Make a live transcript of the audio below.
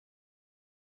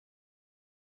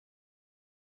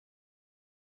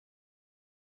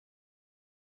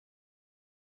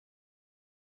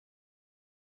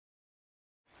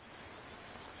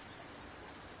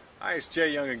Hi, it's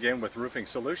Jay Young again with Roofing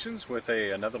Solutions with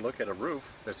another look at a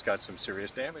roof that's got some serious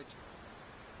damage.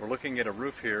 We're looking at a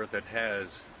roof here that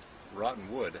has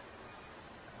rotten wood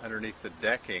underneath the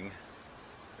decking,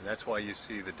 and that's why you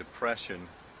see the depression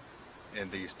in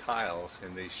these tiles,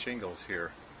 in these shingles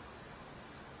here.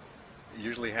 It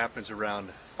usually happens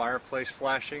around fireplace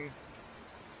flashing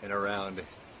and around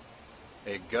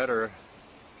a gutter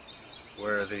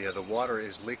where the water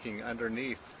is leaking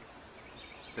underneath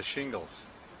the shingles.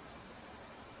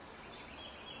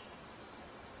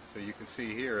 So you can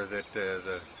see here that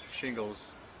the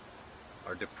shingles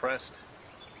are depressed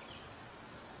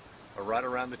right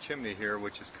around the chimney here,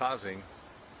 which is causing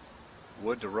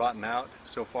wood to rotten out.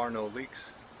 So far no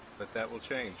leaks, but that will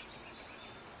change.